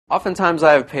Oftentimes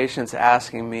I have patients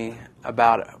asking me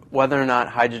about whether or not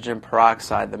hydrogen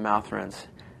peroxide, the mouth rinse,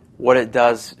 what it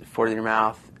does for your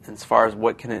mouth as far as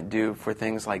what can it do for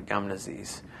things like gum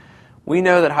disease. We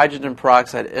know that hydrogen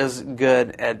peroxide is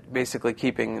good at basically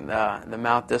keeping the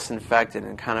mouth disinfected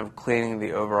and kind of cleaning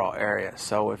the overall area.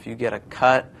 So if you get a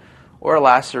cut or a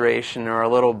laceration or a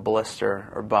little blister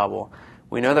or bubble,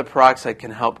 we know that peroxide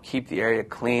can help keep the area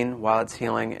clean while it's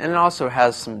healing, and it also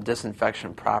has some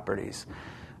disinfection properties.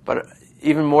 But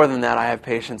even more than that, I have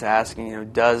patients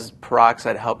asking, does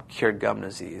peroxide help cure gum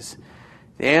disease?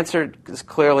 The answer is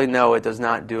clearly no, it does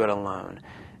not do it alone.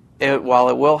 While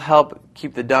it will help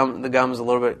keep the gums a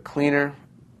little bit cleaner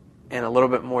and a little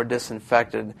bit more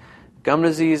disinfected, gum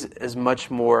disease is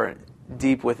much more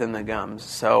deep within the gums.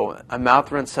 So a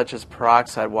mouth rinse such as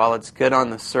peroxide, while it's good on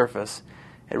the surface,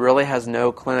 it really has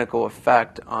no clinical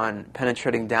effect on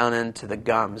penetrating down into the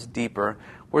gums deeper,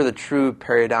 where the true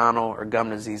periodontal or gum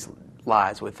disease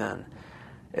lies within.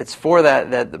 It's for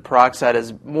that the peroxide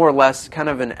is more or less kind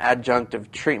of an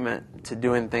adjunctive treatment to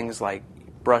doing things like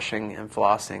brushing and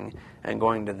flossing and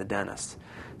going to the dentist.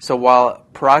 So while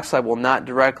peroxide will not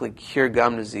directly cure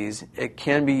gum disease, it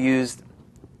can be used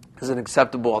as an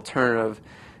acceptable alternative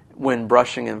when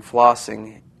brushing and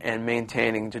flossing and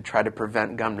maintaining to try to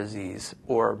prevent gum disease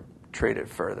or treat it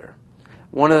further.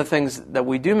 One of the things that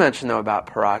we do mention, though, about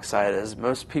peroxide is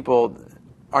most people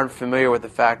aren't familiar with the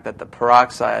fact that the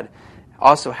peroxide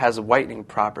also has whitening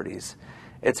properties.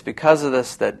 It's because of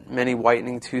this that many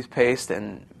whitening toothpaste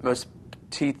and most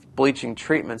teeth bleaching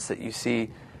treatments that you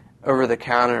see over the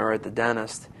counter or at the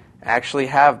dentist actually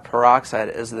have peroxide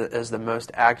as the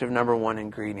most active #1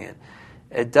 ingredient.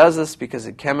 It does this because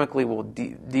it chemically will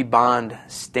debond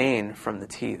stain from the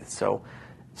teeth. So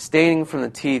staining from the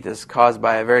teeth is caused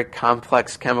by a very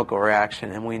complex chemical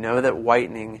reaction, and we know that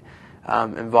whitening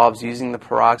involves using the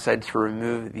peroxide to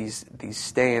remove these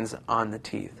stains on the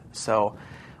teeth. So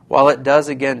while it does,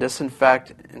 again,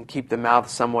 disinfect and keep the mouth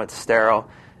somewhat sterile,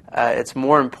 it's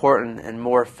more important and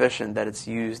more efficient that it's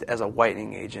used as a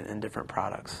whitening agent in different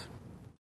products.